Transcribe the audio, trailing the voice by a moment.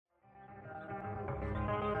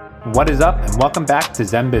What is up, and welcome back to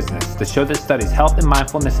Zen Business, the show that studies health and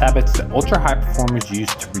mindfulness habits that ultra-high performers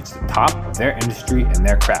use to reach the top of their industry and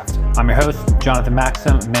their craft. I'm your host, Jonathan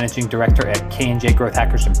Maxim, Managing Director at K&J Growth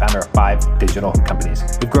Hackers and founder of 5 digital companies.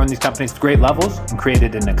 We've grown these companies to great levels and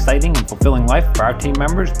created an exciting and fulfilling life for our team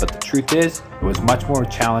members, but the truth is, it was much more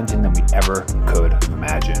challenging than we ever could have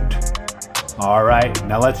imagined. All right,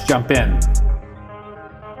 now let's jump in.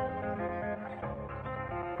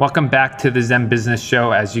 Welcome back to the Zen Business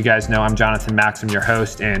Show. As you guys know, I'm Jonathan Maxim, your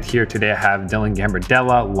host, and here today I have Dylan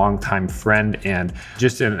Gambardella, longtime friend and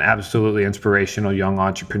just an absolutely inspirational young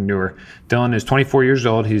entrepreneur. Dylan is 24 years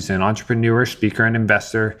old. He's an entrepreneur, speaker, and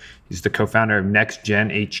investor. He's the co-founder of Next Gen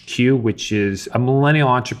HQ, which is a millennial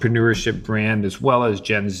entrepreneurship brand, as well as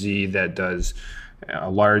Gen Z that does a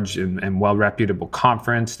large and well-reputable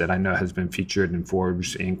conference that I know has been featured in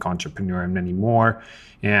Forbes, Inc., Entrepreneur, and many more,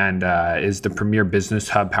 and is the premier business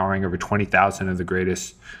hub powering over 20,000 of the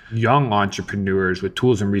greatest young entrepreneurs with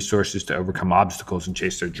tools and resources to overcome obstacles and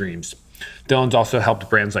chase their dreams. Dylan's also helped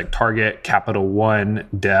brands like Target, Capital One,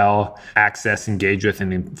 Dell access, engage with,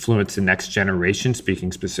 and influence the next generation,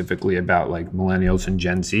 speaking specifically about like millennials and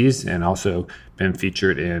Gen Zs, and also been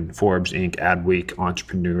featured in Forbes, Inc., Adweek,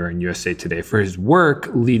 Entrepreneur, and USA Today for his work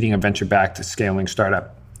leading a venture-backed scaling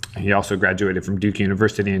startup. He also graduated from Duke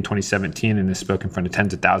University in 2017 and has spoken in front of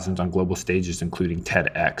tens of thousands on global stages, including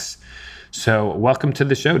TEDx. So welcome to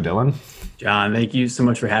the show, Dylan. John, thank you so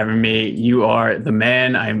much for having me. You are the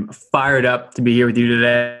man. I'm fired up to be here with you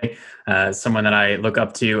today. Someone that I look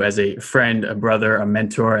up to as a friend, a brother, a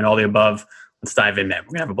mentor, and all the above. Let's dive in, man.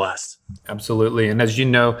 We're going to have a blast. Absolutely. And as you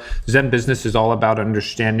know, Zen Business is all about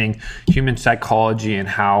understanding human psychology and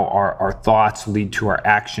how our thoughts lead to our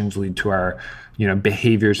actions, lead to our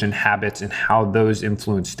behaviors and habits, and how those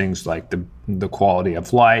influence things like the quality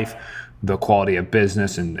of life, the quality of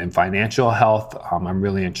business and financial health. I'm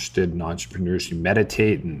really interested in entrepreneurs who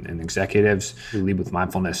meditate and executives who lead with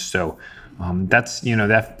mindfulness. So that's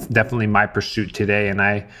definitely my pursuit today. And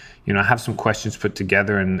I have some questions put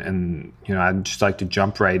together and I'd just like to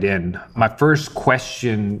jump right in. My first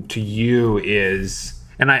question to you is,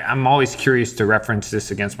 and I'm always curious to reference this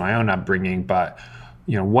against my own upbringing, but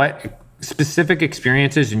what specific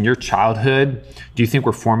experiences in your childhood do you think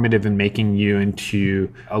were formative in making you into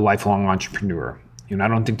a lifelong entrepreneur? I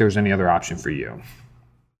don't think there's any other option for you.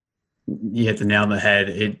 You hit the nail on the head.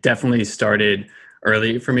 It definitely started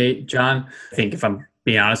early for me, John. I think if I'm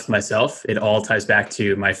being honest with myself, it all ties back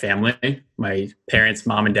to my family, my parents,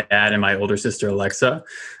 mom and dad, and my older sister, Alexa.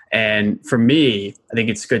 And for me, I think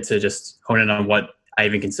it's good to just hone in on what I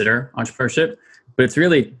even consider entrepreneurship. But it's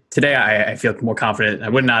really, today I feel more confident. I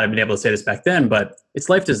would not have been able to say this back then, but it's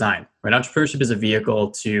life design, right? Entrepreneurship is a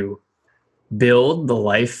vehicle to build the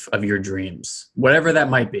life of your dreams, whatever that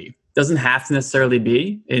might be. Doesn't have to necessarily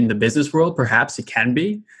be in the business world. Perhaps it can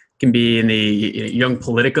be. It can be in the young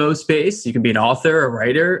politico space. You can be an author, a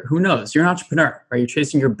writer. Who knows? You're an entrepreneur, right? You're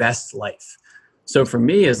chasing your best life. So for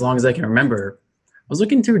me, as long as I can remember, I was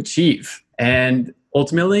looking to achieve. And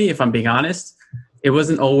ultimately, if I'm being honest, it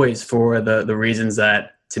wasn't always for the reasons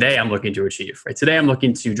that today I'm looking to achieve, right? Today I'm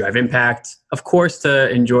looking to drive impact, of course, to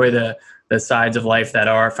enjoy the sides of life that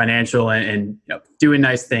are financial and doing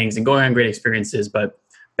nice things and going on great experiences. But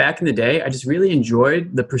back in the day, I just really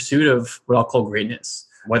enjoyed the pursuit of what I'll call greatness,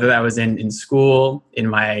 whether that was in school, in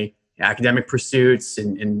my academic pursuits,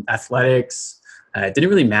 in athletics. It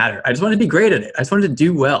didn't really matter. I just wanted to be great at it. I just wanted to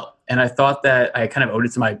do well. And I thought that I kind of owed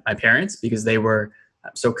it to my parents because they were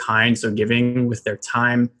so kind, so giving with their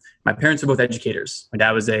time. My parents were both educators. My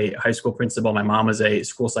dad was a high school principal. My mom was a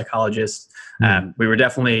school psychologist. We were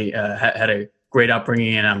definitely had a great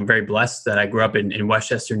upbringing, and I'm very blessed that I grew up in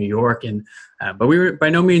Westchester, New York. And but we were by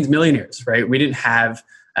no means millionaires, right? We didn't have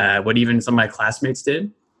what even some of my classmates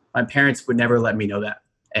did. My parents would never let me know that.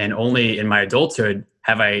 And only in my adulthood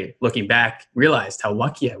have I, looking back, realized how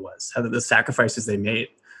lucky I was, how the sacrifices they made.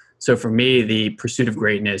 So for me, the pursuit of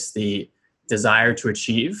greatness, the desire to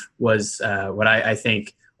achieve was what I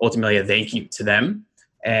think ultimately a thank you to them.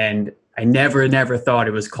 And I never thought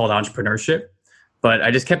it was called entrepreneurship, but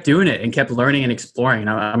I just kept doing it and kept learning and exploring. And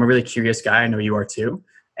I'm a really curious guy. I know you are too.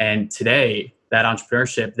 And today, that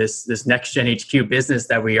entrepreneurship, this Next Gen HQ business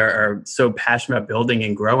that we are so passionate about building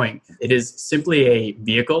and growing, it is simply a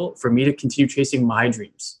vehicle for me to continue chasing my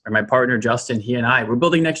dreams. And my partner, Justin, he and I, we're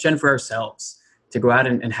building Next Gen for ourselves to go out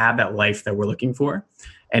and have that life that we're looking for.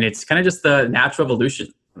 And it's kind of just the natural evolution.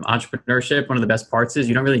 Entrepreneurship, one of the best parts is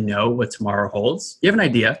you don't really know what tomorrow holds. You have an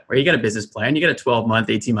idea, right? You got a business plan, you got a 12-month,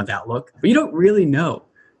 18-month outlook, but you don't really know.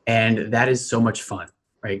 And that is so much fun,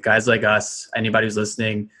 right? Guys like us, anybody who's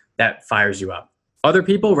listening, that fires you up. Other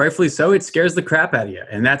people, rightfully so, it scares the crap out of you.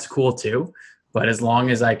 And that's cool too. But as long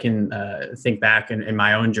as I can think back in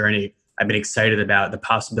my own journey, I've been excited about the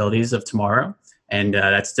possibilities of tomorrow. And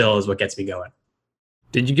that still is what gets me going.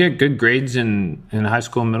 Did you get good grades in high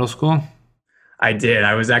school and middle school? I did.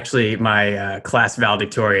 I was actually my class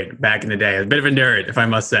valedictorian back in the day. I was a bit of a nerd, if I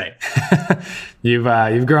must say.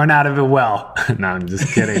 You've grown out of it well. No, I'm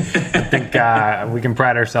just kidding. I think we can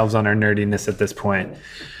pride ourselves on our nerdiness at this point.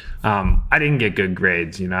 I didn't get good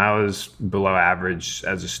grades. I was below average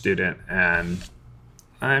as a student, and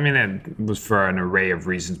I mean, it was for an array of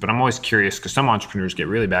reasons, but I'm always curious because some entrepreneurs get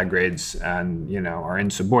really bad grades and, are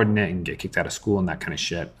insubordinate and get kicked out of school and that kind of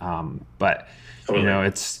shit. But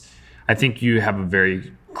totally. I think you have a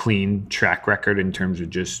very clean track record in terms of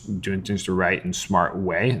just doing things the right and smart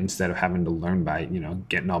way instead of having to learn by,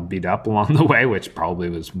 getting all beat up along the way, which probably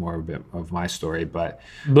was more a bit of my story. But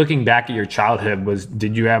looking back at your childhood,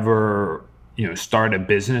 did you ever start a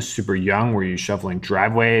business super young? Were you shoveling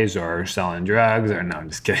driveways or selling drugs? Or no, I'm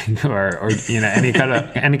just kidding. Or any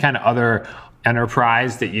kind of other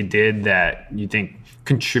enterprise that you did that you think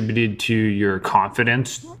contributed to your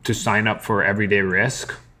confidence to sign up for everyday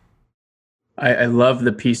risk? I love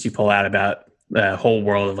the piece you pull out about the whole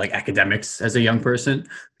world of like academics as a young person.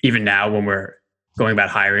 Even now, when we're going about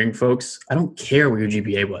hiring folks, I don't care what your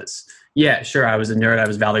GPA was. Yeah, sure, I was a nerd, I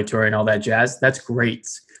was valedictorian, all that jazz. That's great.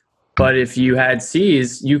 But if you had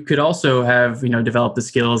C's, you could also have, developed the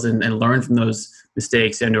skills and learn from those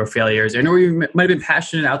mistakes and or failures, or you might have been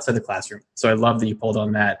passionate outside the classroom. So I love that you pulled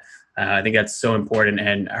on that. I think that's so important.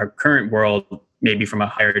 And our current world, maybe from a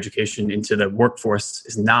higher education into the workforce,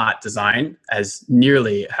 is not designed as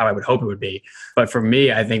nearly how I would hope it would be. But for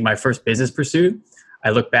me, I think my first business pursuit, I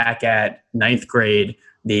look back at 9th grade,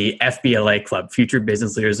 the FBLA Club, Future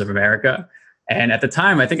Business Leaders of America. And at the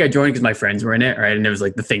time, I think I joined because my friends were in it, right? And it was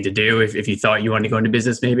like the thing to do if you thought you wanted to go into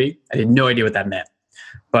business, maybe. I had no idea what that meant.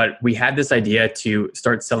 But we had this idea to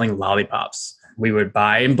start selling lollipops. We would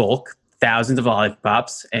buy in bulk thousands of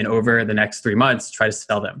lollipops, and over the next 3 months, try to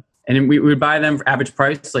sell them. And we would buy them for average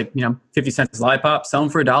price, like 50 cents a lollipop, sell them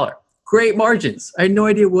for $1. Great margins. I had no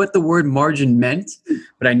idea what the word margin meant,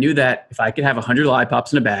 but I knew that if I could have 100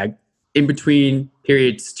 lollipops in a bag, in between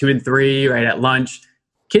periods 2 and 3, right at lunch,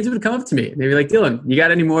 kids would come up to me. They'd be like, Dylan, you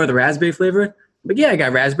got any more of the raspberry flavor? I'm like, yeah, I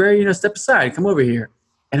got raspberry. Step aside, come over here.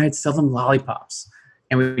 And I'd sell them lollipops.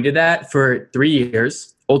 And we did that for 3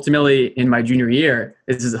 years. Ultimately, in my junior year,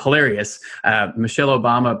 this is hilarious. Michelle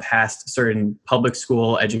Obama passed certain public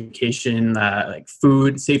school education, like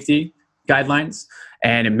food safety guidelines,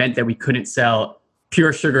 and it meant that we couldn't sell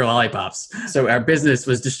pure sugar lollipops. So our business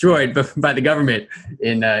was destroyed by the government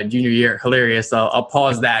in junior year. Hilarious. I'll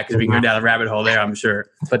pause that because we can go down the rabbit hole there, I'm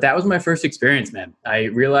sure. But that was my first experience, man. I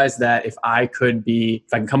realized that if I can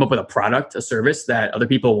come up with a product, a service that other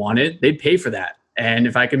people wanted, they'd pay for that. And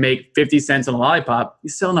if I could make 50 cents on a lollipop, you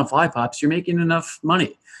sell enough lollipops, you're making enough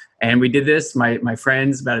money. And we did this, my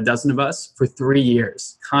friends, about a dozen of us, for 3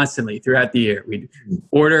 years, constantly throughout the year. We'd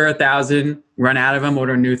order 1,000, run out of them,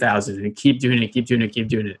 order a new 1,000, and keep doing it.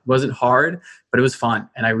 It wasn't hard, but it was fun.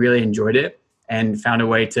 And I really enjoyed it and found a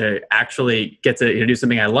way to actually get to do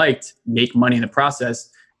something I liked, make money in the process,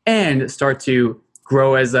 and start to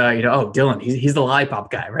grow as Dylan, he's the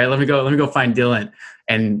lollipop guy, right? Let me go find Dylan.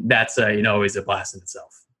 And that's always a blast in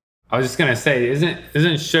itself. I was just gonna say,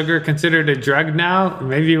 isn't sugar considered a drug now?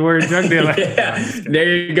 Maybe we're a drug dealer. Yeah,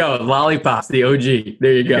 there you go, lollipops, the OG.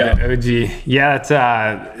 There you go. Yeah, OG.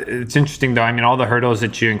 Yeah, it's interesting though. I mean, all the hurdles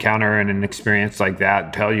that you encounter in an experience like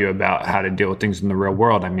that tell you about how to deal with things in the real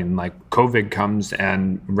world. I mean, like COVID comes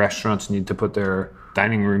and restaurants need to put their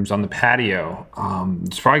dining rooms on the patio.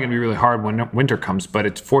 It's probably going to be really hard when winter comes, but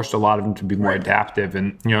it's forced a lot of them to be more adaptive.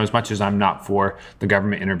 And, as much as I'm not for the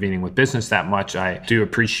government intervening with business that much, I do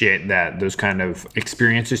appreciate that those kind of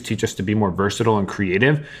experiences teach us to be more versatile and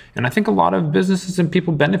creative. And I think a lot of businesses and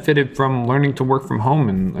people benefited from learning to work from home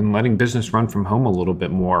and letting business run from home a little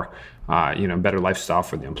bit more. Better lifestyle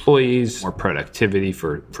for the employees, more productivity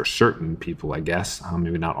for certain people, I guess,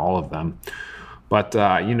 maybe not all of them. But,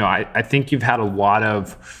 I think you've had a lot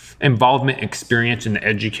of involvement experience in the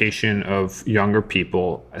education of younger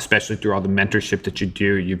people, especially through all the mentorship that you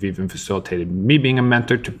do. You've even facilitated me being a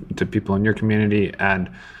mentor to people in your community.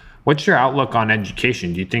 And what's your outlook on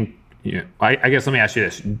education? Do you think, I guess let me ask you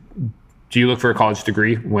this. Do you look for a college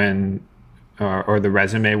degree or the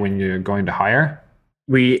resume when you're going to hire?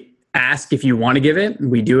 We ask if you want to give it.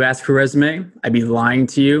 We do ask for resume. I'd be lying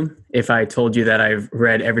to you if I told you that I've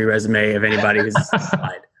read every resume of anybody who's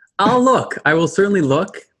applied. I'll look. I will certainly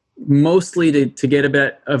look, mostly to get a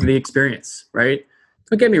bit of the experience, right?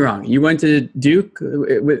 Don't get me wrong. You went to Duke.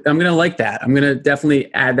 I'm going to like that. I'm going to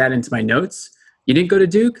definitely add that into my notes. You didn't go to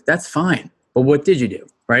Duke. That's fine. But what did you do,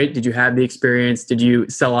 right? Did you have the experience? Did you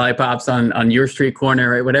sell lollipops on your street corner,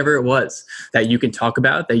 right? Whatever it was that you can talk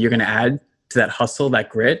about, that you're going to add to that hustle, that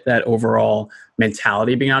grit, that overall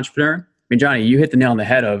mentality of being an entrepreneur. I mean, Johnny, you hit the nail on the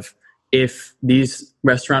head of if these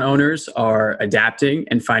restaurant owners are adapting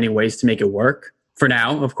and finding ways to make it work. For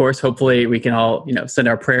now, of course, hopefully we can all, send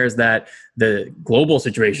our prayers that the global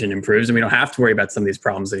situation improves and we don't have to worry about some of these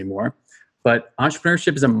problems anymore. But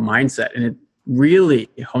entrepreneurship is a mindset, and it really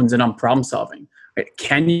hones in on problem solving. Right?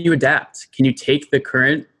 Can you adapt? Can you take the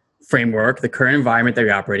current framework, the current environment that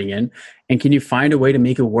you're operating in, and can you find a way to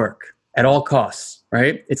make it work at all costs?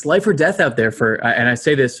 Right? It's life or death out there and I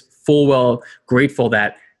say this full well grateful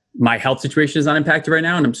that my health situation is not impacted right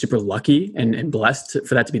now, and I'm super lucky and blessed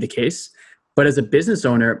for that to be the case. But as a business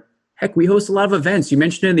owner, heck, we host a lot of events. You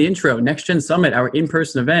mentioned it in the intro, Next Gen Summit, our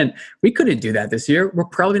in-person event. We couldn't do that this year. We're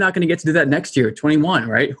probably not going to get to do that next year, 21,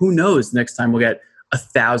 right? Who knows? Next time we'll get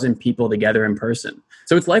 1,000 people together in person.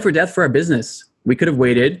 So it's life or death for our business. We could have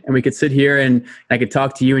waited and we could sit here and I could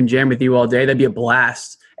talk to you and jam with you all day. That'd be a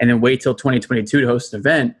blast. And then wait till 2022 to host an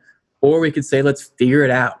event. Or we could say, let's figure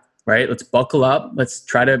it out, right? Let's buckle up. Let's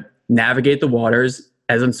try to navigate the waters.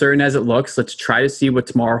 As uncertain as it looks, let's try to see what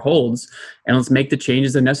tomorrow holds, and let's make the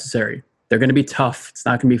changes that are necessary. They're going to be tough. It's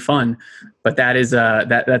not going to be fun, but that's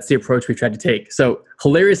the approach we tried to take. So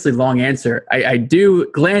hilariously long answer. I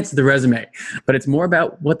do glance at the resume, but it's more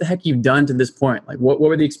about what the heck you've done to this point. Like what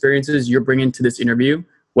were the experiences you're bringing to this interview,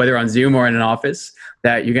 whether on Zoom or in an office,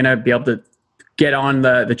 that you're going to be able to get on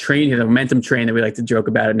the train here, the momentum train that we like to joke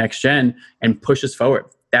about at Next Gen, and push us forward.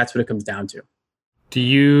 That's what it comes down to. Do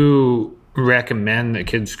you recommend that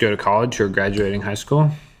kids go to college or graduating high school?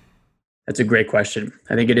 That's a great question.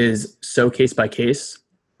 I think it is so case by case.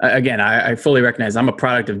 Again, I fully recognize I'm a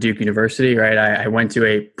product of Duke University, right? I went to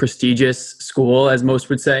a prestigious school, as most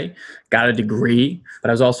would say, got a degree, but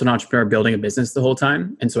I was also an entrepreneur building a business the whole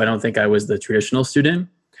time. And so I don't think I was the traditional student.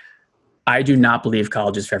 I do not believe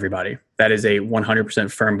college is for everybody. That is a 100%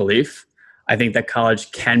 firm belief. I think that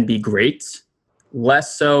college can be great.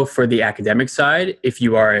 Less so for the academic side if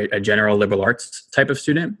you are a general liberal arts type of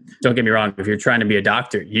student. Don't get me wrong, if you're trying to be a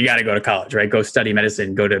doctor, you got to go to college, right? Go study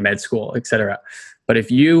medicine, go to med school, etc. But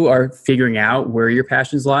if you are figuring out where your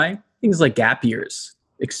passions lie, things like gap years,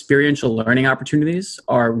 experiential learning opportunities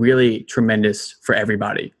are really tremendous for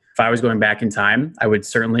everybody. If I was going back in time, I would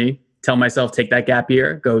certainly tell myself, take that gap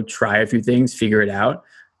year, go try a few things, figure it out.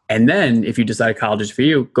 And then if you decide college is for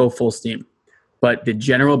you, go full steam. But the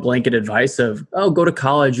general blanket advice of, go to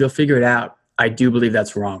college, you'll figure it out. I do believe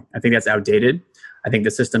that's wrong. I think that's outdated. I think the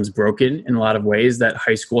system's broken in a lot of ways, that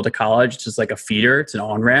high school to college, it's just like a feeder. It's an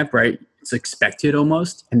on-ramp, right? It's expected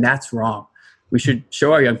almost. And that's wrong. We should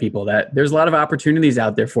show our young people that there's a lot of opportunities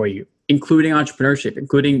out there for you, including entrepreneurship,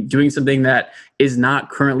 including doing something that is not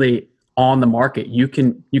currently on the market. You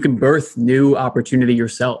can birth new opportunity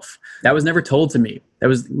yourself. That was never told to me. That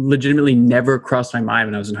was legitimately never crossed my mind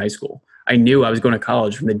when I was in high school. I knew I was going to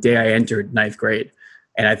college from the day I entered ninth grade.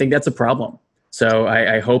 And I think that's a problem. So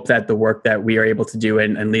I hope that the work that we are able to do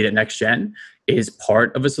and lead at Next Gen is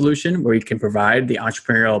part of a solution where we can provide the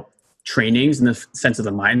entrepreneurial trainings in the sense of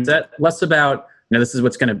the mindset, less about, this is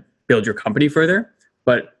what's going to build your company further.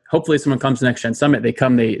 But hopefully someone comes to Next Gen Summit, they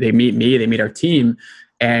come, they meet me, they meet our team,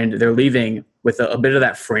 and they're leaving with a bit of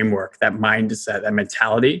that framework, that mindset, that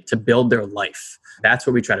mentality to build their life. That's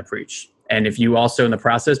what we try to preach. And if you also in the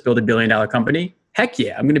process build $1 billion company, heck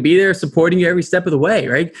yeah, I'm going to be there supporting you every step of the way,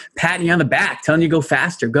 right? Patting you on the back, telling you go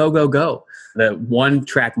faster, go, go, go. The one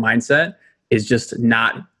track mindset is just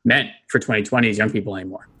not meant for 2020s young people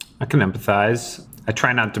anymore. I can empathize. I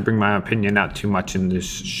try not to bring my opinion out too much in this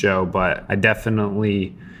show, but I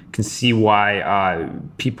definitely can see why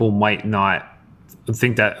people might not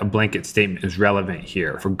think that a blanket statement is relevant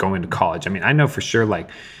here for going to college. I mean, I know for sure,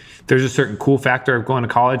 there's a certain cool factor of going to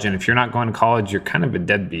college. And if you're not going to college, you're kind of a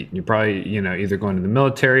deadbeat. You're probably, either going to the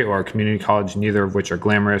military or a community college, neither of which are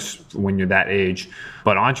glamorous when you're that age.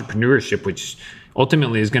 But entrepreneurship, which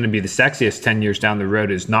ultimately is going to be the sexiest 10 years down the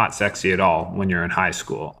road, is not sexy at all when you're in high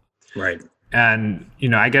school. Right. And,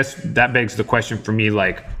 I guess that begs the question for me,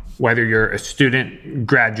 whether you're a student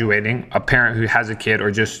graduating, a parent who has a kid,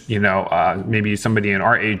 or just, maybe somebody in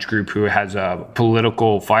our age group who has a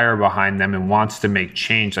political fire behind them and wants to make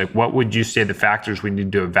change, what would you say the factors we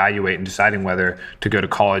need to evaluate in deciding whether to go to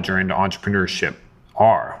college or into entrepreneurship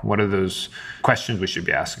are? What are those questions we should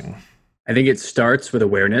be asking? I think it starts with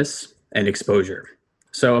awareness and exposure.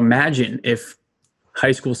 So imagine if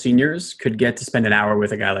high school seniors could get to spend an hour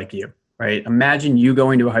with a guy like you, right? Imagine you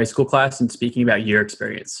going to a high school class and speaking about your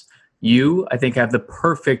experience. You, I think, have the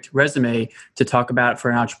perfect resume to talk about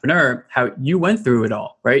for an entrepreneur, how you went through it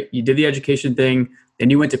all, right? You did the education thing,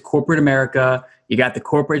 then you went to corporate America, you got the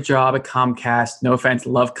corporate job at Comcast. No offense,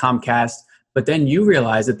 love Comcast. But then you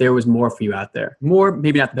realized that there was more for you out there. More,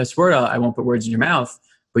 maybe not the best word, I won't put words in your mouth,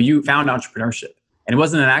 but you found entrepreneurship. And it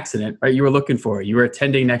wasn't an accident, right? You were looking for it. You were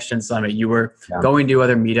attending Next Gen Summit. You were going to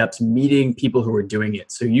other meetups, meeting people who were doing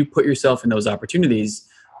it. So you put yourself in those opportunities.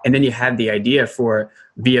 And then you had the idea for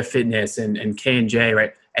Via Fitness and K&J,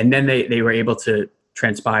 right? And then they were able to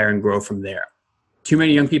transpire and grow from there. Too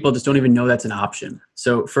many young people just don't even know that's an option.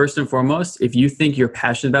 So first and foremost, if you think you're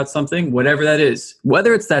passionate about something, whatever that is,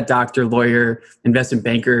 whether it's that doctor, lawyer, investment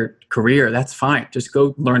banker career, that's fine. Just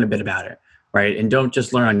go learn a bit about it, right? And don't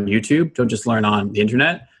just learn on YouTube. Don't just learn on the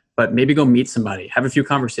internet, but maybe go meet somebody. Have a few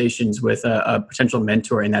conversations with a potential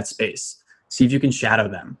mentor in that space. See if you can shadow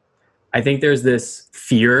them. I think there's this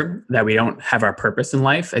fear that we don't have our purpose in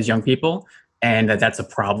life as young people, and that's a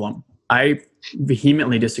problem. I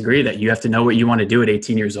vehemently disagree that you have to know what you want to do at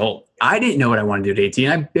 18 years old. I didn't know what I want to do at 18.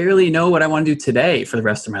 I barely know what I want to do today for the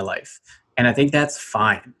rest of my life. And I think that's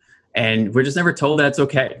fine. And we're just never told that it's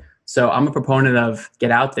okay. So I'm a proponent of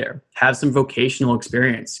get out there, have some vocational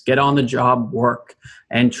experience, get on the job work,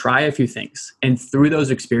 and try a few things. And through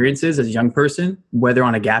those experiences as a young person, whether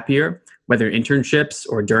on a gap year, whether internships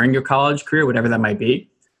or during your college career, whatever that might be,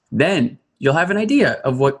 then you'll have an idea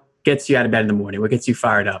of what gets you out of bed in the morning, what gets you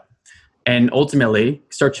fired up. And ultimately,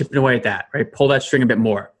 start chipping away at that, right? Pull that string a bit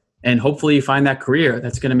more. And hopefully you find that career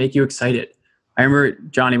that's going to make you excited. I remember,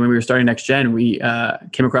 Johnny, when we were starting Next Gen, we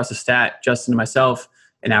came across a stat, Justin and myself,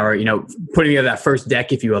 in our, putting together that first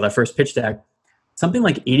deck, if you will, that first pitch deck. Something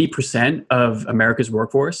like 80% of America's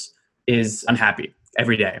workforce is unhappy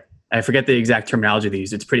every day. I forget the exact terminology they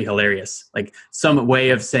use. It's pretty hilarious. Like some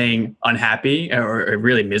way of saying unhappy or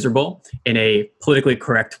really miserable in a politically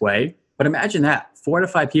correct way. But imagine that. 4 to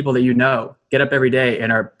 5 people that you know get up every day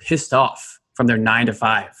and are pissed off from their 9 to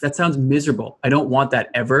 5. That sounds miserable. I don't want that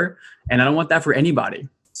ever. And I don't want that for anybody.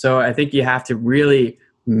 So I think you have to really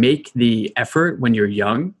make the effort when you're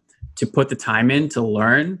young to put the time in to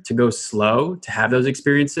learn, to go slow, to have those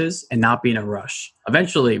experiences and not be in a rush.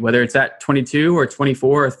 Eventually, whether it's at 22 or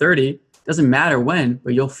 24 or 30, doesn't matter when,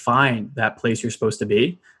 but you'll find that place you're supposed to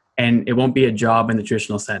be. And it won't be a job in the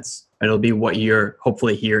traditional sense. It'll be what you're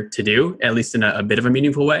hopefully here to do, at least in a bit of a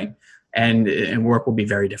meaningful way. And work will be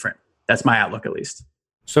very different. That's my outlook, at least.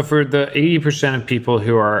 So for the 80% of people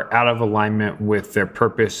who are out of alignment with their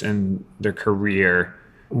purpose and their career,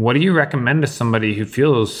 what do you recommend to somebody who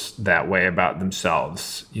feels that way about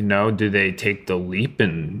themselves? Do they take the leap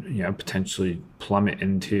and, potentially plummet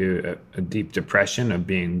into a deep depression of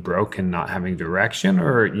being broke and not having direction?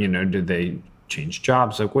 Or, do they change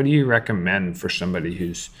jobs? Like, what do you recommend for somebody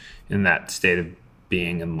who's in that state of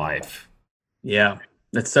being in life? Yeah,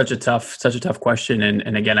 that's such a tough question.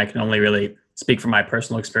 And again, I can only really speak from my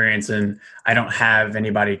personal experience, and I don't have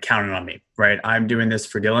anybody counting on me, right? I'm doing this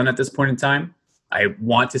for Dylan at this point in time. I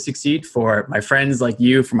want to succeed for my friends like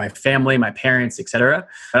you, for my family, my parents, etc.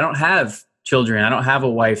 I don't have children. I don't have a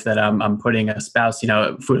wife that I'm putting a spouse,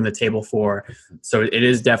 food on the table for. So it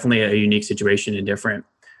is definitely a unique situation and different.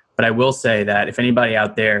 But I will say that if anybody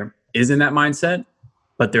out there is in that mindset,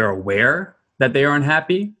 but they're aware that they are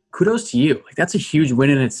unhappy, kudos to you. Like, that's a huge win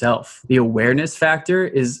in itself. The awareness factor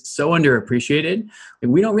is so underappreciated.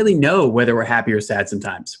 Like, we don't really know whether we're happy or sad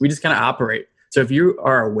sometimes. We just kind of operate. So if you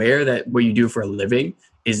are aware that what you do for a living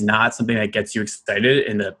is not something that gets you excited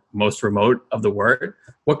in the most remote of the word,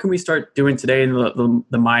 what can we start doing today in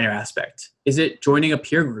the minor aspect? Is it joining a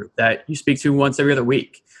peer group that you speak to once every other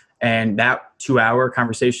week? And that 2-hour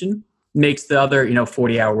conversation makes the other,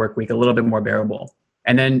 40-hour work week a little bit more bearable.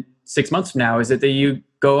 And then 6 months from now, is it that you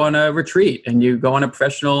go on a retreat and you go on a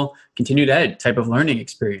professional continued ed type of learning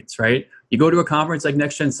experience, right? You go to a conference like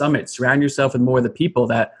Next Gen Summit, surround yourself with more of the people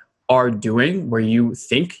that are doing where you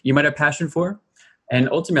think you might have passion for. And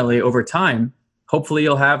ultimately, over time, hopefully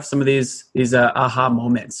you'll have some of these aha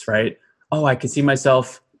moments, right? Oh, I can see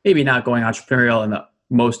myself maybe not going entrepreneurial in the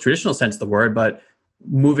most traditional sense of the word, but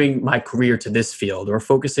moving my career to this field, or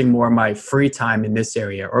focusing more of my free time in this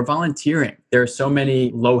area, or volunteering. There are so many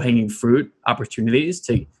low-hanging fruit opportunities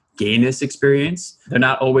to gain this experience. They're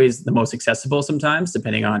not always the most accessible sometimes,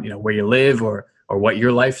 depending on where you live or what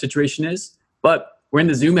your life situation is. But we're in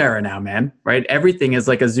the Zoom era now, man, right? Everything is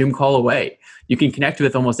like a Zoom call away. You can connect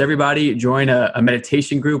with almost everybody, join a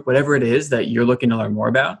meditation group, whatever it is that you're looking to learn more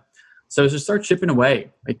about. So just start chipping away.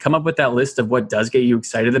 Like, come up with that list of what does get you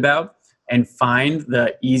excited about, and find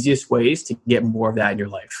the easiest ways to get more of that in your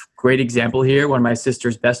life. Great example here. One of my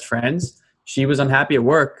sister's best friends, she was unhappy at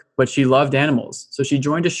work, but she loved animals. So she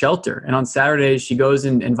joined a shelter. And on Saturdays, she goes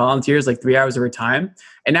and volunteers like 3 hours of her time.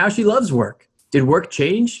 And now she loves work. Did work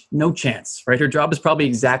change? No chance, right? Her job is probably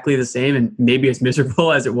exactly the same and maybe as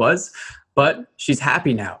miserable as it was, but she's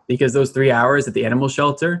happy now because those 3 hours at the animal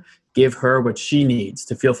shelter give her what she needs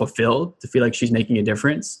to feel fulfilled, to feel like she's making a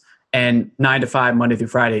difference. And 9 to 5, Monday through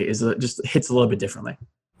Friday just hits a little bit differently.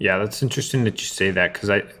 Yeah, that's interesting that you say that because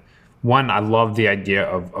I love the idea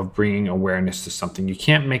of bringing awareness to something. You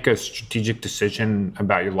can't make a strategic decision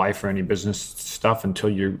about your life or any business stuff until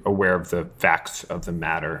you're aware of the facts of the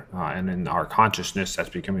matter. And in our consciousness, that's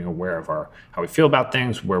becoming aware of how we feel about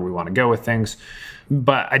things, where we want to go with things.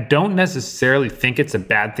 But I don't necessarily think it's a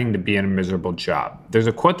bad thing to be in a miserable job. There's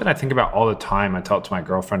a quote that I think about all the time. I tell it to my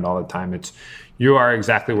girlfriend all the time. It's, you are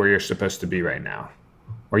exactly where you're supposed to be right now,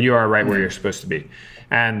 or you are right where you're supposed to be.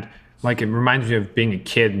 And like, it reminds me of being a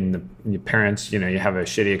kid and your parents, you have a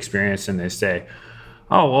shitty experience and they say,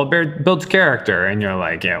 oh, well, it builds character. And you're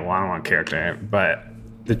like, yeah, well, I don't want character. But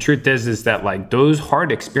the truth is that like those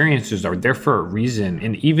hard experiences are there for a reason.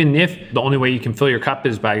 And even if the only way you can fill your cup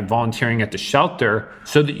is by volunteering at the shelter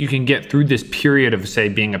so that you can get through this period of, say,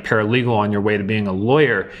 being a paralegal on your way to being a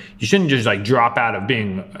lawyer, you shouldn't just like drop out of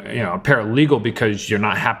being, a paralegal because you're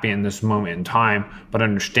not happy in this moment in time, but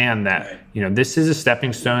understand that, this is a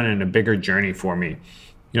stepping stone and a bigger journey for me.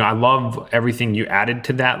 I love everything you added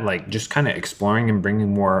to that, like just kind of exploring and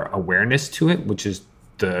bringing more awareness to it, which is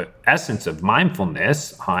the essence of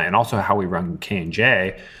mindfulness and also how we run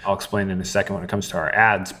K&J. I'll explain in a second when it comes to our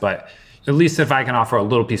ads, but at least if I can offer a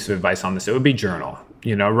little piece of advice on this, it would be journal.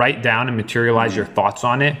 Write down and materialize your thoughts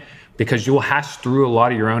on it because you'll hash through a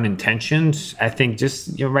lot of your own intentions. I think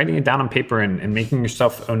just writing it down on paper and making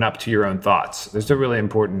yourself own up to your own thoughts, there's a really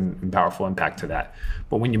important and powerful impact to that.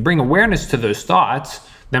 But when you bring awareness to those thoughts,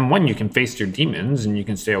 then one, you can face your demons and you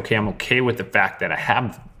can say, okay, I'm okay with the fact that I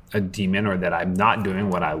have a demon or that I'm not doing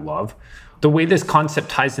what I love. The way this concept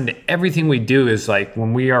ties into everything we do is like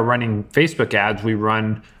when we are running Facebook ads, we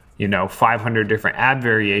run, 500 different ad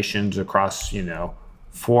variations across,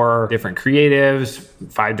 4 different creatives,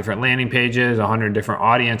 5 different landing pages, 100 different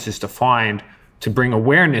audiences to bring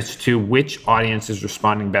awareness to which audience is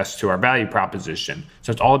responding best to our value proposition.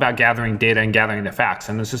 So it's all about gathering data and gathering the facts.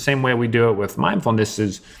 And it's the same way we do it with mindfulness,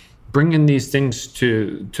 is bringing these things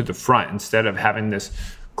to the front instead of having this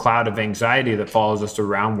cloud of anxiety that follows us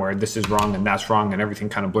around where this is wrong and that's wrong and everything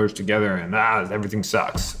kind of blurs together and everything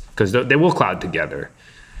sucks, because they will cloud together.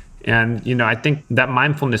 And, I think that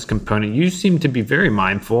mindfulness component, you seem to be very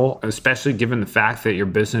mindful, especially given the fact that your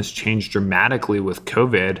business changed dramatically with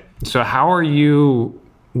COVID. So how are you,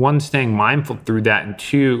 one, staying mindful through that, and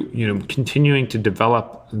two, continuing to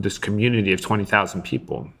develop this community of 20,000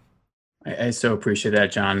 people? I so appreciate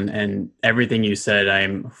that, John. And everything you said,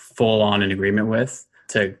 I'm full on in agreement with.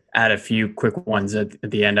 To add a few quick ones at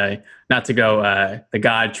the end, not to go the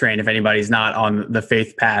God train if anybody's not on the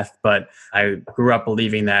faith path, but I grew up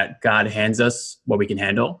believing that God hands us what we can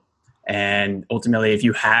handle. And ultimately, if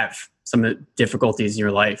you have some of the difficulties in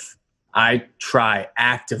your life, I try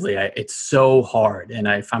actively. It's so hard and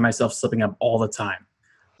I find myself slipping up all the time.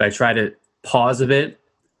 But I try to pause a bit,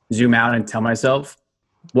 zoom out and tell myself,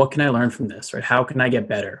 what can I learn from this, right? How can I get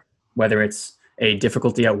better? Whether it's a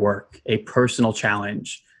difficulty at work, a personal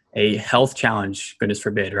challenge, a health challenge, goodness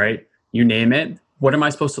forbid, right? You name it. What am I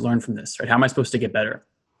supposed to learn from this, right? How am I supposed to get better?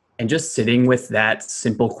 And just sitting with that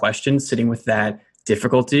simple question, sitting with that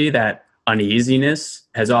difficulty, that uneasiness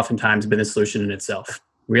has oftentimes been the solution in itself.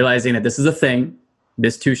 Realizing that this is a thing,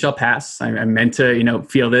 this too shall pass. I'm meant to,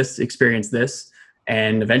 feel this, experience this,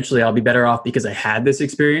 and eventually I'll be better off because I had this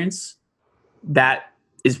experience. That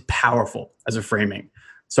is powerful as a framing.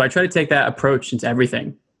 So I try to take that approach into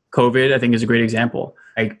everything. COVID, I think, is a great example.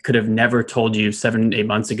 I could have never told you 7-8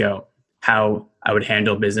 months ago how I would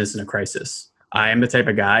handle business in a crisis. I am the type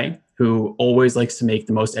of guy who always likes to make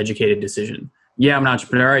the most educated decision. Yeah, I'm an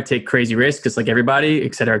entrepreneur. I take crazy risks just like everybody,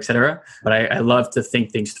 et cetera, et cetera. But I love to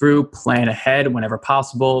think things through, plan ahead whenever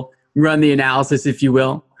possible, run the analysis, if you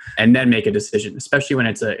will, and then make a decision, especially when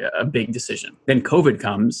it's a big decision. Then COVID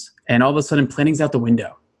comes and all of a sudden planning's out the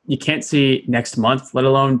window. You can't see next month, let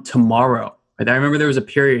alone tomorrow. I remember there was a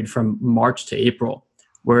period from March to April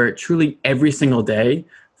where truly every single day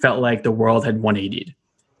felt like the world had 180'd.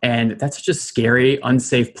 And that's such a scary,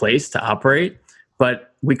 unsafe place to operate.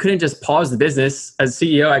 But we couldn't just pause the business. As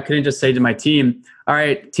CEO, I couldn't just say to my team, all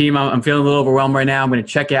right, team, I'm feeling a little overwhelmed right now. I'm going to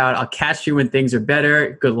check out. I'll catch you when things are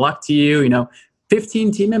better. Good luck to you.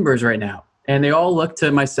 15 team members right now. And they all look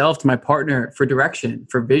to myself, to my partner for direction,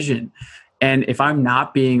 for vision. And if I'm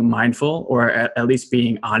not being mindful or at least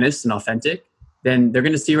being honest and authentic, then they're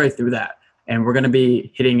going to see right through that. And we're going to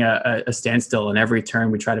be hitting a standstill in every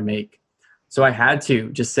turn we try to make. So I had to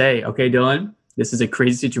just say, okay, Dylan, this is a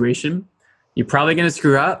crazy situation. You're probably going to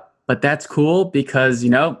screw up, but that's cool because,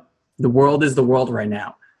 the world is the world right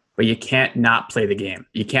now. But you can't not play the game.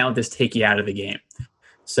 You can't let this take you out of the game.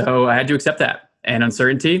 So I had to accept that. And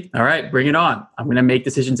uncertainty, all right, bring it on. I'm going to make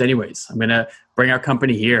decisions anyways. I'm going to bring our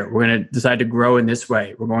company here. We're going to decide to grow in this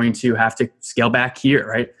way. We're going to have to scale back here,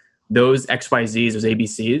 right? Those XYZs, those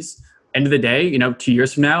ABCs. End of the day, 2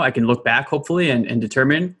 years from now, I can look back hopefully and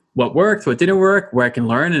determine what worked, what didn't work, where I can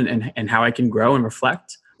learn and how I can grow and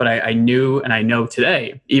reflect. But I knew and I know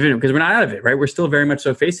today, even because we're not out of it, right? We're still very much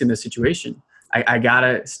so facing this situation. I got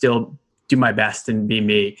to still do my best and be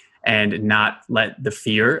me and not let the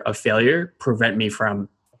fear of failure prevent me from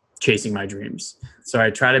chasing my dreams. So I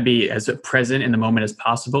try to be as present in the moment as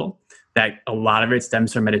possible. That a lot of it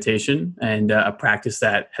stems from meditation and a practice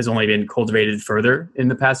that has only been cultivated further in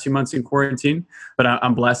the past few months in quarantine. But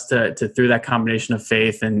I'm blessed to through that combination of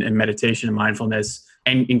faith and meditation and mindfulness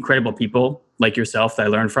and incredible people like yourself that I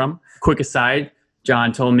learned from. Quick aside,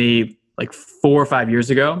 John told me like 4 or 5 years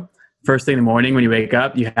ago, first thing in the morning when you wake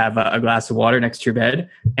up, you have a glass of water next to your bed.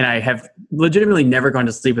 And I have legitimately never gone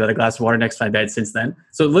to sleep without a glass of water next to my bed since then.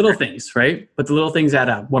 So little things, right? But the little things add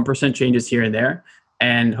up. 1% changes here and there.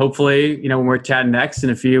 And hopefully, when we're chatting next in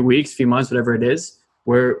a few weeks, few months, whatever it is,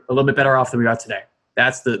 we're a little bit better off than we are today.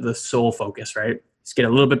 That's the sole focus, right? Just get a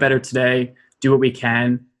little bit better today, do what we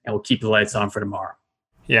can, and we'll keep the lights on for tomorrow.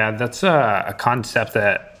 Yeah, that's a concept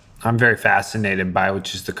that I'm very fascinated by,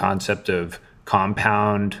 which is the concept of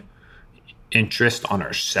compound interest on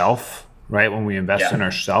ourself, right? When we invest in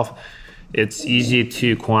ourself, it's easy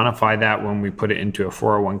to quantify that when we put it into a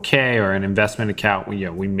 401k or an investment account.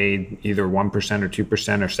 We made either 1% or 2%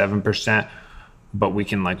 or 7%, but we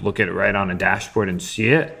can look at it right on a dashboard and see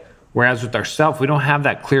it. Whereas with ourselves, we don't have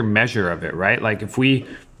that clear measure of it, right? Like if we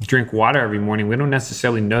drink water every morning, we don't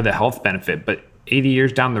necessarily know the health benefit, but 80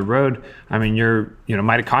 years down the road, your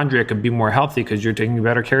mitochondria could be more healthy because you're taking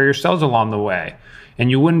better care of your cells along the way. And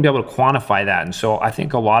you wouldn't be able to quantify that. And so I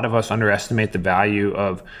think a lot of us underestimate the value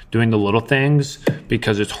of doing the little things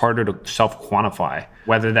because it's harder to self-quantify,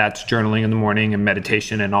 whether that's journaling in the morning and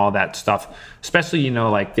meditation and all that stuff. Especially,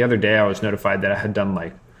 the other day I was notified that I had done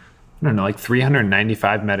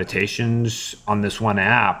 395 meditations on this one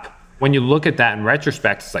app. When you look at that in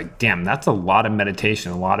retrospect, it's like, damn, that's a lot of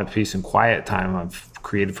meditation, a lot of peace and quiet time I've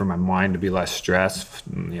created for my mind to be less stressed,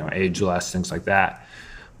 age less, things like that.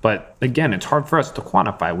 But again, it's hard for us to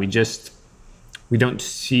quantify. We don't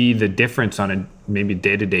see the difference on a maybe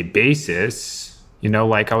day-to-day basis. I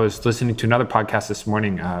was listening to another podcast this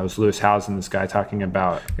morning. It was Lewis Howes and this guy talking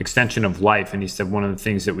about extension of life. And he said one of the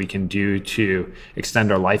things that we can do to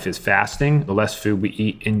extend our life is fasting. The less food we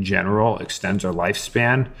eat in general extends our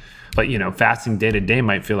lifespan. But, fasting day to day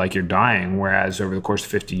might feel like you're dying, whereas over the course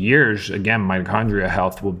of 50 years, again, mitochondria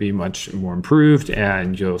health will be much more improved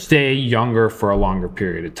and you'll stay younger for a longer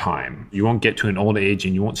period of time. You won't get to an old age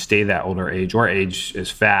and you won't stay that older age or age as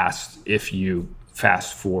fast if you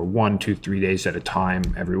fast for 1, 2, 3 days at a time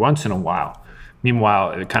every once in a while.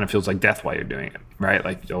 Meanwhile, it kind of feels like death while you're doing it, right?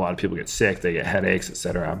 Like a lot of people get sick, they get headaches,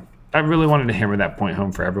 etc. I really wanted to hammer that point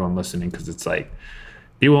home for everyone listening because it's like,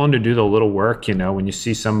 be willing to do the little work, when you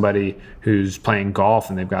see somebody who's playing golf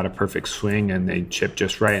and they've got a perfect swing and they chip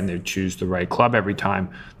just right and they choose the right club every time.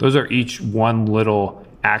 Those are each one little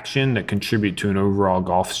action that contribute to an overall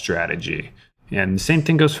golf strategy. And the same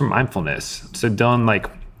thing goes for mindfulness. So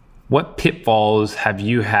Dylan, what pitfalls have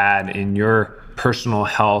you had in your personal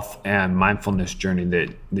health and mindfulness journey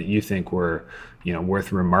that you think were,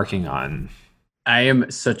 worth remarking on? I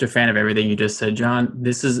am such a fan of everything you just said, John.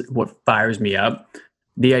 This is what fires me up.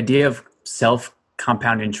 The idea of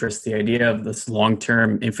self-compound interest, the idea of this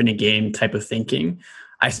long-term infinite game type of thinking.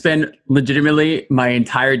 I spend legitimately my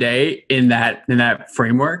entire day in that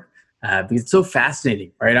framework because it's so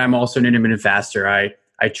fascinating, right? I'm also an intermittent faster.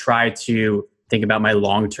 I try to think about my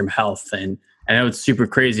long-term health, and I know it's super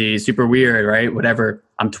crazy, super weird, right? Whatever.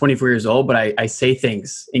 I'm 24 years old, but I say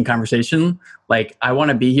things in conversation like I want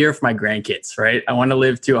to be here for my grandkids, right? I want to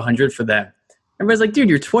live to 100 for them. Everybody's like, dude,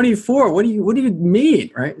 you're 24. What do you mean,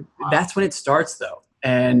 right? Wow. That's when it starts, though.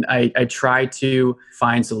 And I try to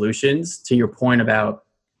find solutions to your point about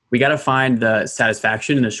we got to find the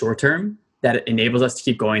satisfaction in the short term that enables us to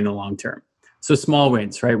keep going in the long term. So small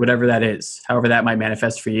wins, right? Whatever that is, however that might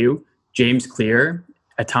manifest for you. James Clear,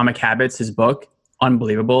 Atomic Habits, his book,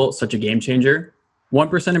 unbelievable, such a game changer.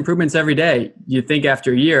 1% improvements every day. You think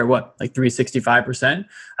after a year, what, like 365%?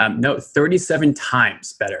 No, 37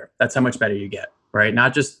 times better. That's how much better you get, right?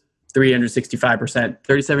 Not just 365%,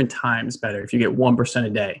 37 times better if you get 1% a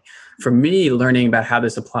day. For me, learning about how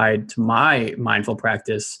this applied to my mindful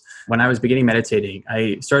practice, when I was beginning meditating,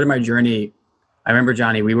 I started my journey. I remember,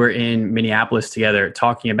 Johnny, we were in Minneapolis together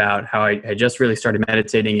talking about how I had just really started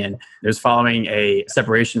meditating, and it was following a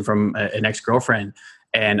separation from an ex-girlfriend.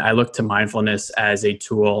 And I looked to mindfulness as a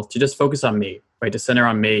tool to just focus on me, right? To center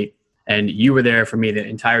on me. And you were there for me the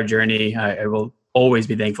entire journey. I will always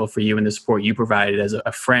be thankful for you and the support you provided as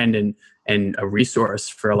a friend and a resource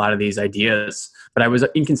for a lot of these ideas. But I was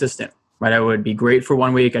inconsistent, right? I would be great for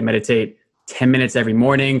 1 week. I'd meditate 10 minutes every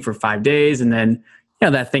morning for 5 days. And then,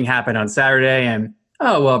 that thing happened on Saturday. And,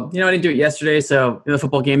 I didn't do it yesterday. So the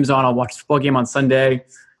football game's on. I'll watch the football game on Sunday.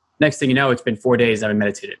 Next thing you know, it's been 4 days I haven't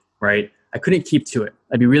meditated, right? I couldn't keep to it.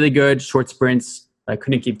 I'd be really good, short sprints, but I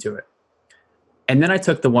couldn't keep to it. And then I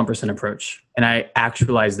took the 1% approach and I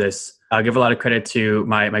actualized this. I'll give a lot of credit to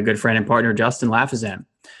my good friend and partner, Justin Lafazan.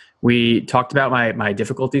 We talked about my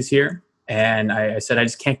difficulties here, and I said, I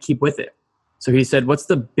just can't keep with it. So he said, what's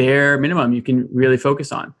the bare minimum you can really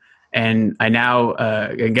focus on? And I now,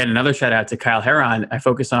 again, another shout out to Kyle Heron. I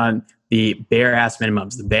focus on the bare ass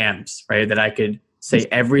minimums, the BAMs, right? That I could say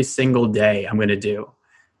every single day I'm going to do.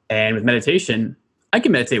 And with meditation, I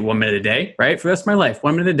can meditate 1 minute a day, right? For the rest of my life,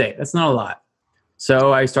 1 minute a day. That's not a lot.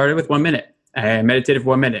 So I started with 1 minute. I meditated for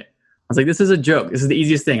 1 minute. I was like, this is a joke. This is the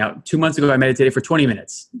easiest thing. 2 months ago, I meditated for 20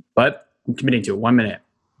 minutes, but I'm committing to it, 1 minute.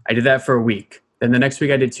 I did that for a week. Then the next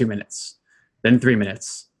week I did 2 minutes, then 3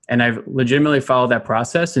 minutes. And I've legitimately followed that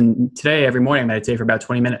process. And today, every morning, I meditate for about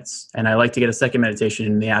 20 minutes. And I like to get a second meditation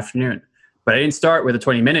in the afternoon. But I didn't start with a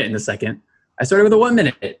 20 minute in the second. I started with a 1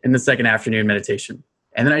 minute in the second afternoon meditation.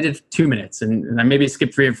 And then I did 2 minutes. And I maybe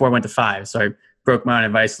skipped 3 and 4, went to 5. So I broke my own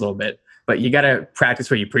advice a little bit. But you got to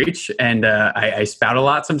practice what you preach. And I spout a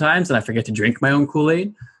lot sometimes, and I forget to drink my own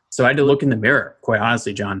Kool-Aid. So I had to look in the mirror, quite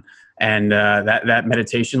honestly, John. And that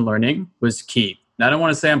meditation learning was key. Now, I don't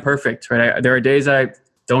want to say I'm perfect, right? There are days I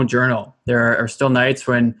don't journal. There are still nights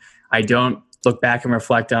when I don't look back and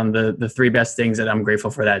reflect on the 3 best things that I'm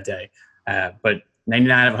grateful for that day. But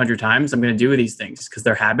 99 out of 100 times, I'm going to do these things because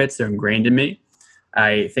they're habits. They're ingrained in me.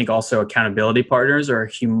 I think also accountability partners are a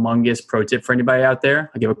humongous pro tip for anybody out there.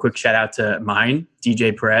 I'll give a quick shout out to mine,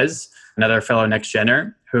 DJ Perez, another fellow next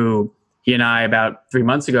gener, who he and I about 3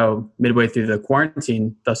 months ago, midway through the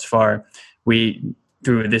quarantine thus far,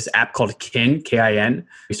 through this app called Kin, K-I-N,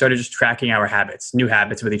 we started just tracking our habits, new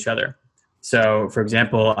habits with each other. So for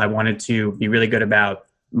example, I wanted to be really good about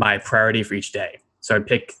my priority for each day. So I'd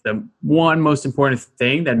pick the one most important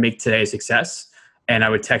thing that make today a success, and I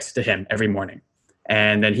would text it to him every morning.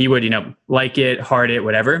 And then he would, like it, heart it,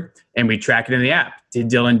 whatever. And we track it in the app. Did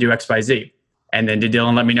Dylan do X, Y, Z? And then did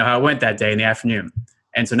Dylan let me know how it went that day in the afternoon?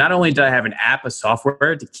 And so not only did I have an app, a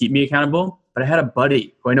software to keep me accountable, but I had a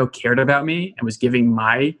buddy who I know cared about me and was giving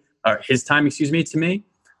his time, to me.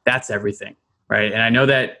 That's everything, right? And I know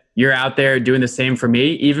that you're out there doing the same for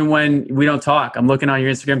me. Even when we don't talk, I'm looking on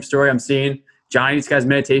your Instagram story. I'm seeing Johnny's got his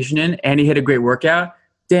meditation in and he hit a great workout.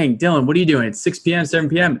 Dang, Dylan, what are you doing? It's 6 p.m., 7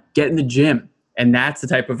 p.m. Get in the gym. And that's the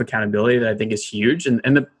type of accountability that I think is huge. And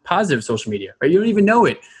the positive social media, right? You don't even know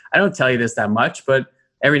it. I don't tell you this that much, but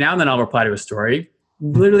every now and then I'll reply to a story.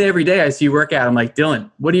 Literally every day I see you work out. I'm like, Dylan,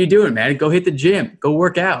 what are you doing, man? Go hit the gym. Go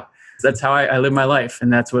work out. So that's how I live my life.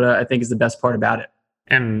 And that's what I think is the best part about it.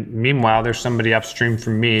 And meanwhile, there's somebody upstream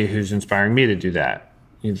from me who's inspiring me to do that,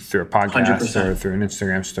 either through a podcast 100%. Or through an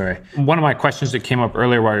Instagram story. One of my questions that came up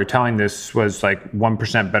earlier while you were telling this was like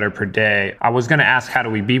 1% better per day. I was going to ask, how do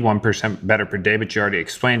we be 1% better per day? But you already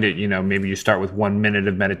explained it. Maybe you start with 1 minute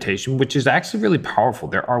of meditation, which is actually really powerful.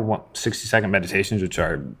 There are 60-second meditations,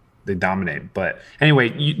 they dominate. But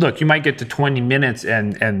anyway, you might get to 20 minutes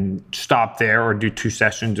and stop there, or do 2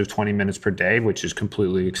 sessions of 20 minutes per day, which is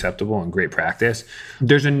completely acceptable and great practice.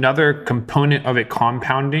 There's another component of it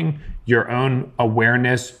compounding: your own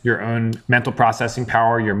awareness, your own mental processing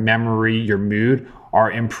power, your memory, your mood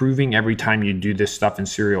are improving every time you do this stuff in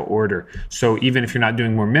serial order. So even if you're not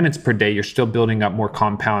doing more minutes per day, you're still building up more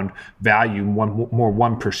compound value, more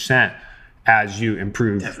 1% as you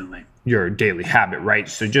improve. Definitely. Your daily habit, right?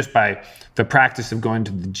 So just by the practice of going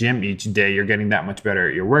to the gym each day, you're getting that much better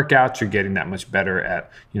at your workouts. You're getting that much better at,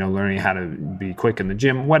 learning how to be quick in the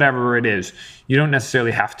gym, whatever it is. You don't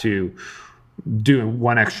necessarily have to do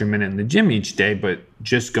 1 extra minute in the gym each day, but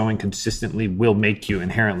just going consistently will make you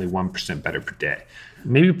inherently 1% better per day.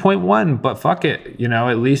 maybe 0.1, but fuck it.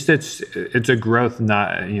 At least it's a growth,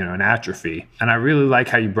 not, an atrophy. And I really like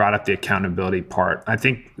how you brought up the accountability part. I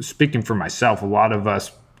think, speaking for myself, a lot of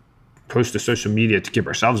us post to social media to keep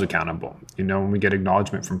ourselves accountable. When we get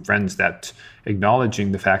acknowledgement from friends, that's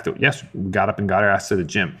acknowledging the fact that, yes, we got up and got our ass to the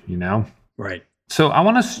gym, Right. So I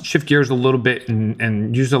want to shift gears a little bit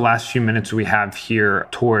and use the last few minutes we have here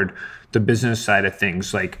toward the business side of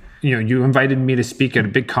things. Like, you invited me to speak at a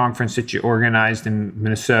big conference that you organized in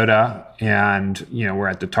Minnesota, and, we're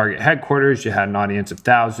at the Target headquarters. You had an audience of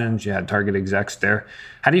thousands. You had Target execs there.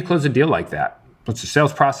 How do you close a deal like that? What's the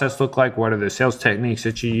sales process look like? What are the sales techniques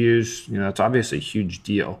that you use? It's obviously a huge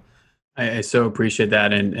deal. I so appreciate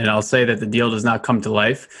that. And I'll say that the deal does not come to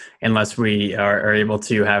life unless we are able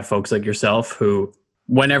to have folks like yourself who,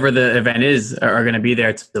 whenever the event is, are going to be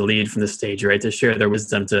there to lead from the stage, right? To share their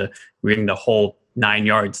wisdom, to bring the whole 9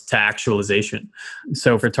 yards to actualization.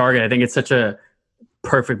 So for Target, I think it's such a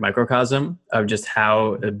perfect microcosm of just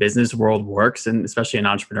how the business world works, and especially in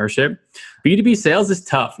entrepreneurship. B2B sales is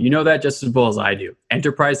tough. You know that just as well as I do.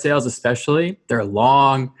 Enterprise sales especially, they're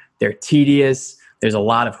long, they're tedious. There's a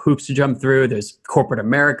lot of hoops to jump through. There's corporate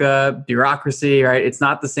America, bureaucracy, right? It's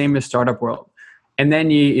not the same as startup world. And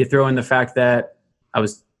then you throw in the fact that I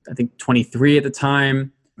was, I think, 23 at the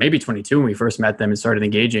time, maybe 22 when we first met them and started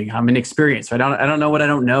engaging. I'm inexperienced. I don't know what I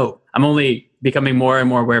don't know. I'm only becoming more and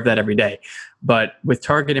more aware of that every day. But with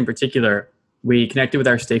Target in particular, we connected with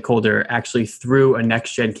our stakeholder actually through a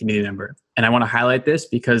next-gen community member. And I want to highlight this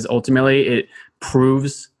because ultimately it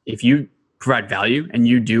proves if you provide value and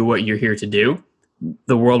you do what you're here to do,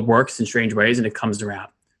 the world works in strange ways and it comes around.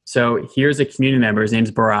 So here's a community member. His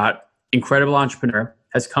name's Bharat, incredible entrepreneur,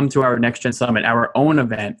 has come to our Next Gen Summit, our own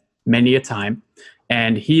event, many a time.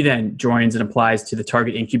 And he then joins and applies to the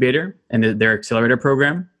Target Incubator and their accelerator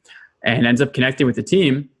program and ends up connecting with the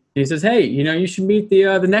team. And he says, hey, you should meet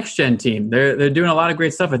the Next Gen team. They're doing a lot of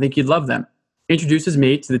great stuff. I think you'd love them. Introduces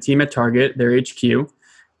me to the team at Target, their HQ.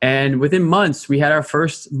 And within months, we had our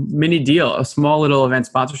first mini deal, a small little event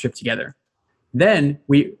sponsorship together. Then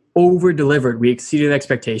we over-delivered. We exceeded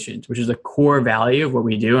expectations, which is a core value of what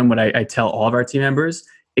we do and what I tell all of our team members.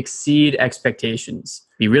 Exceed expectations.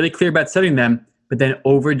 Be really clear about setting them, but then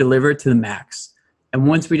over-deliver to the max. And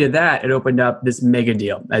once we did that, it opened up this mega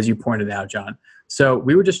deal, as you pointed out, John. So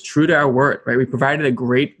we were just true to our word, right? We provided a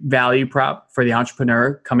great value prop for the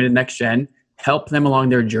entrepreneur coming to Next Gen, help them along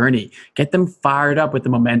their journey, get them fired up with the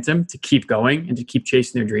momentum to keep going and to keep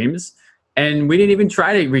chasing their dreams. And we didn't even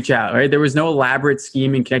try to reach out, right? There was no elaborate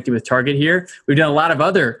scheme in connecting with Target here. We've done a lot of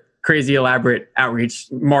other crazy elaborate outreach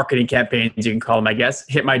marketing campaigns, you can call them, I guess.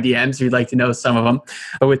 Hit my DMs if you'd like to know some of them.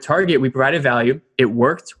 But with Target, we provided value. It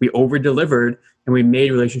worked. We over-delivered, and we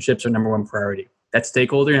made relationships our number one priority. That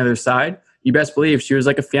stakeholder on the other side, you best believe she was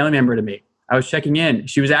like a family member to me. I was checking in.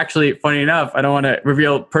 She was actually, funny enough, I don't want to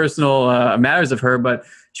reveal personal matters of her, but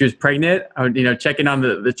she was pregnant. I would, checking on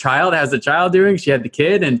the child. How's the child doing? She had the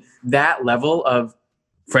kid. And that level of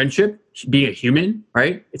friendship, being a human,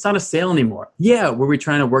 right? It's not a sale anymore. Yeah, were we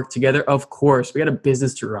trying to work together? Of course. We got a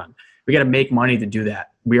business to run. We got to make money to do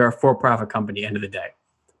that. We are a for-profit company, end of the day.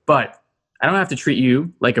 But I don't have to treat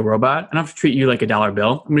you like a robot. I don't have to treat you like a dollar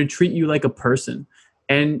bill. I'm going to treat you like a person.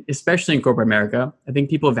 And especially in corporate America, I think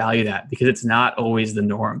people value that because it's not always the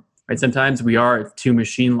norm, right? Sometimes we are too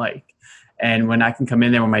machine-like. And when I can come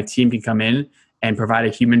in there, when my team can come in and provide a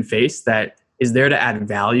human face that is there to add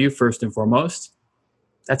value first and foremost,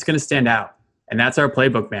 that's going to stand out. And that's our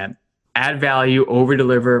playbook, man. Add value,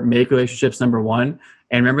 over-deliver, make relationships number one.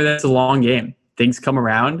 And remember, that's a long game. Things come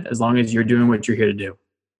around as long as you're doing what you're here to do.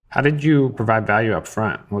 How did you provide value up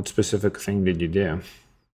front? What specific thing did you do?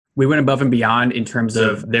 We went above and beyond in terms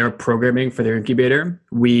of their programming for their incubator.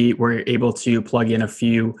 We were able to plug in a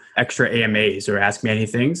few extra AMAs or Ask Me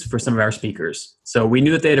Anythings for some of our speakers. So we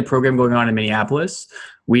knew that they had a program going on in Minneapolis.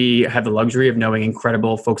 We have the luxury of knowing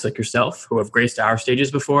incredible folks like yourself who have graced our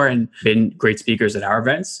stages before and been great speakers at our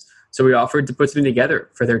events. So we offered to put something together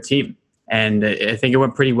for their team. And I think it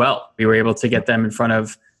went pretty well. We were able to get them in front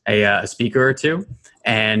of a speaker or two.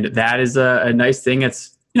 And that is a nice thing.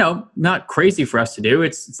 It's not crazy for us to do.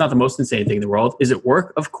 It's not the most insane thing in the world. Is it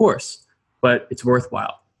work? Of course, but it's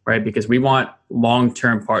worthwhile, right? Because we want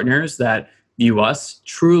long-term partners that view us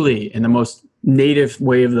truly in the most native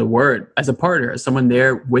way of the word as a partner, as someone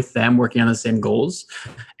there with them working on the same goals.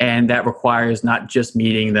 And that requires not just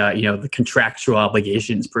meeting the contractual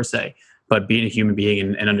obligations per se, but being a human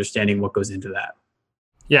being and understanding what goes into that.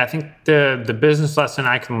 Yeah, I think the business lesson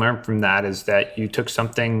I can learn from that is that you took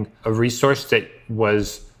a resource that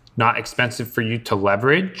was not expensive for you to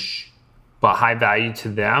leverage, but high value to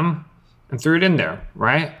them, and threw it in there,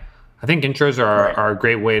 right? I think intros are a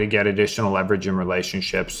great way to get additional leverage in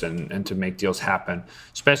relationships and to make deals happen,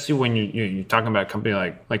 especially when you're talking about a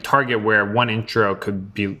company like Target, where one intro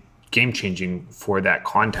could be game changing for that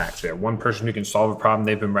contact there. One person who can solve a problem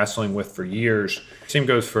they've been wrestling with for years. Same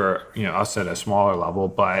goes for us at a smaller level,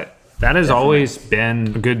 but that has always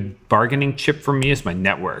been a good bargaining chip for me, is my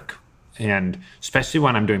network. And especially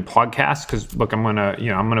when I'm doing podcasts, because look, I'm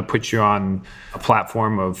gonna put you on a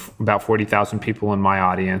platform of about 40,000 people in my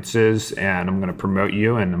audiences, and I'm gonna promote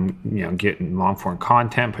you, and I'm getting long form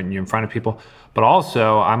content, putting you in front of people. But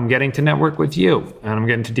also, I'm getting to network with you, and I'm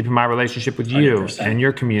getting to deepen my relationship with you 100%. And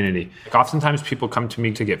your community. Oftentimes, people come to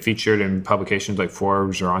me to get featured in publications like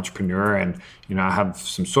Forbes or Entrepreneur, and I have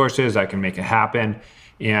some sources, I can make it happen.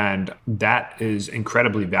 And that is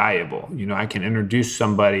incredibly valuable. I can introduce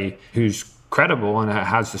somebody who's credible and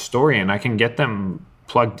has the story, and I can get them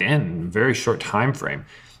plugged in a very short time frame.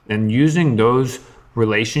 And using those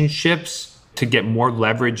relationships to get more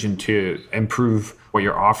leverage and to improve what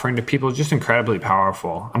you're offering to people is just incredibly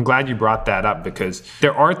powerful. I'm glad you brought that up, because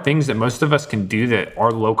there are things that most of us can do that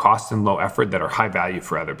are low cost and low effort that are high value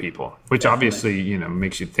for other people, which obviously,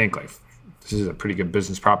 makes you think like, this is a pretty good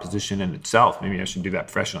business proposition in itself. Maybe I should do that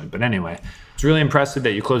professionally. But anyway, it's really impressive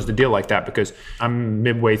that you closed the deal like that, because I'm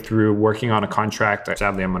midway through working on a contract.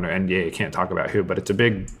 Sadly, I'm under NDA. I can't talk about who, but it's a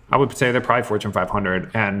big, I would say they're probably Fortune 500.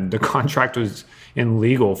 And the contract was in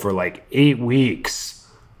legal for like 8 weeks.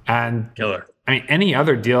 And killer. I mean, any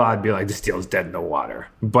other deal, I'd be like, this deal is dead in the water.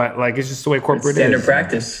 But like, it's just the way corporate standard is.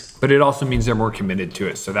 Practice. But it also means they're more committed to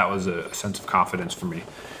it. So that was a sense of confidence for me.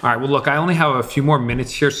 All right, well, look, I only have a few more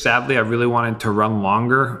minutes here. Sadly, I really wanted to run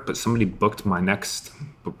longer, but somebody booked my next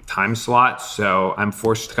time slot. So I'm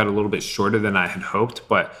forced to cut a little bit shorter than I had hoped.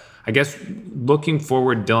 But I guess looking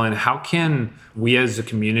forward, Dylan, how can we as a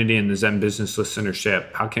community in the Zen Business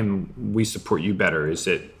listenership, how can we support you better? Is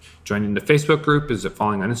it joining the Facebook group? Is it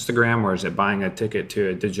following on Instagram? Or is it buying a ticket to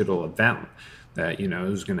a digital event that,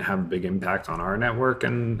 is going to have a big impact on our network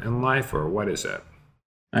and life? Or what is it?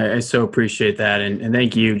 I so appreciate that. And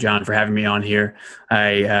thank you, John, for having me on here.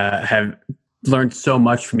 I have learned so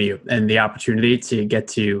much from you, and the opportunity to get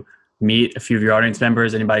to meet a few of your audience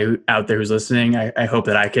members, anybody out there who's listening. I hope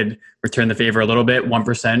that I could return the favor a little bit,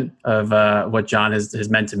 1% of what John has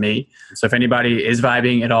meant to me. So if anybody is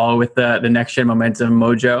vibing at all with the Next Gen Momentum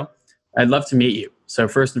Mojo, I'd love to meet you. So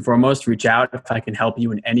first and foremost, reach out if I can help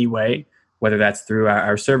you in any way, whether that's through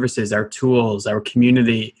our services, our tools, our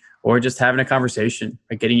community, or just having a conversation,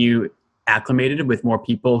 like getting you acclimated with more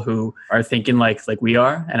people who are thinking like we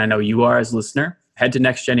are, and I know you are as a listener. Head to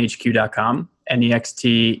nextgenhq.com,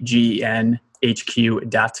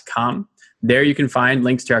 nextgenhq.com. There you can find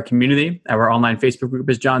links to our community, our online Facebook group,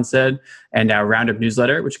 as John said, and our Roundup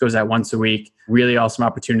newsletter, which goes out once a week. Really awesome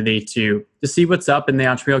opportunity to see what's up in the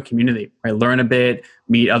entrepreneurial community, right? Learn a bit,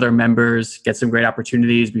 meet other members, get some great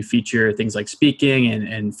opportunities. We feature things like speaking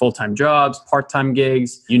and full-time jobs, part-time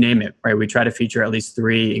gigs, you name it, right? We try to feature at least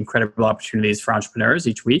 3 incredible opportunities for entrepreneurs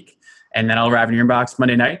each week. And then I'll arrive in your inbox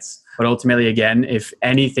Monday nights. But ultimately, again, if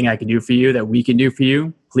anything I can do for you that we can do for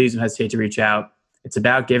you, please don't hesitate to reach out. It's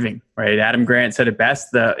about giving, right? Adam Grant said it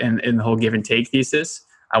best in the whole give and take thesis.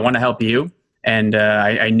 I want to help you. And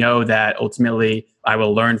I know that ultimately I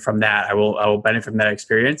will learn from that. I will benefit from that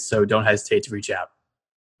experience. So don't hesitate to reach out.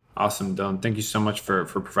 Awesome, Dylan. Thank you so much for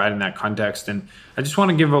providing that context. And I just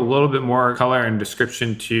want to give a little bit more color and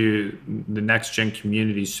description to the Next Gen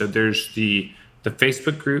community. So there's the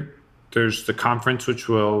Facebook group. There's the conference, which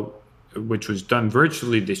was done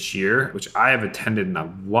virtually this year, which I have attended and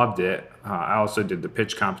I've loved it. I also did the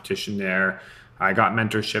pitch competition there. I got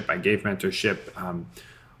mentorship. I gave mentorship.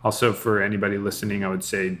 Also, for anybody listening, I would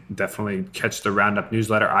say definitely catch the Roundup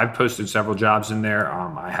newsletter. I've posted several jobs in there.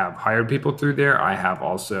 I have hired people through there. I have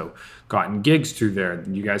also gotten gigs through there.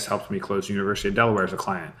 You guys helped me close University of Delaware as a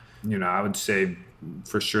client. I would say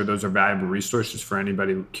for sure those are valuable resources for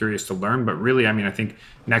anybody curious to learn. But really, I think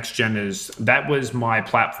Next Gen that was my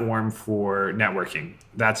platform for networking.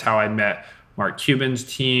 That's how I met Mark Cuban's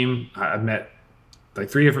team. I've met like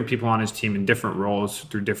 3 different people on his team in different roles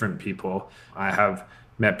through different people. I have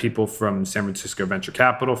met people from San Francisco venture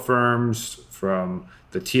capital firms, from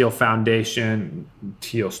the Thiel Foundation,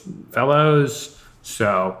 Thiel Fellows.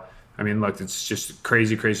 So, look, it's just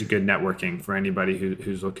crazy good networking for anybody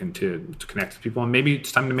who's looking to connect with people. And maybe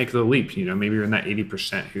it's time to make the leap. Maybe you're in that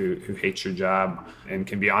 80% who hates your job and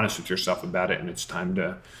can be honest with yourself about it. And it's time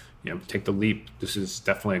to, take the leap. This is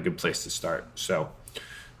definitely a good place to start. So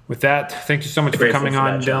with that, thank you so much for coming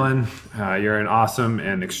on, Dylan. You're an awesome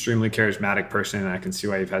and extremely charismatic person, and I can see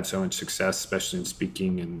why you've had so much success, especially in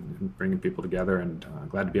speaking and bringing people together, and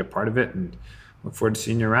glad to be a part of it. And Look forward to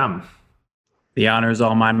seeing you around. The honor is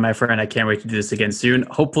all mine, my friend. I can't wait to do this again soon,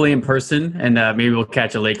 hopefully in person, and maybe we'll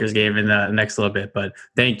catch a Lakers game in the next little bit. But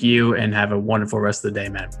thank you, and have a wonderful rest of the day,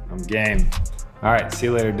 man. I'm game. All right. See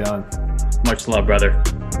you later, Dylan. Much love, brother.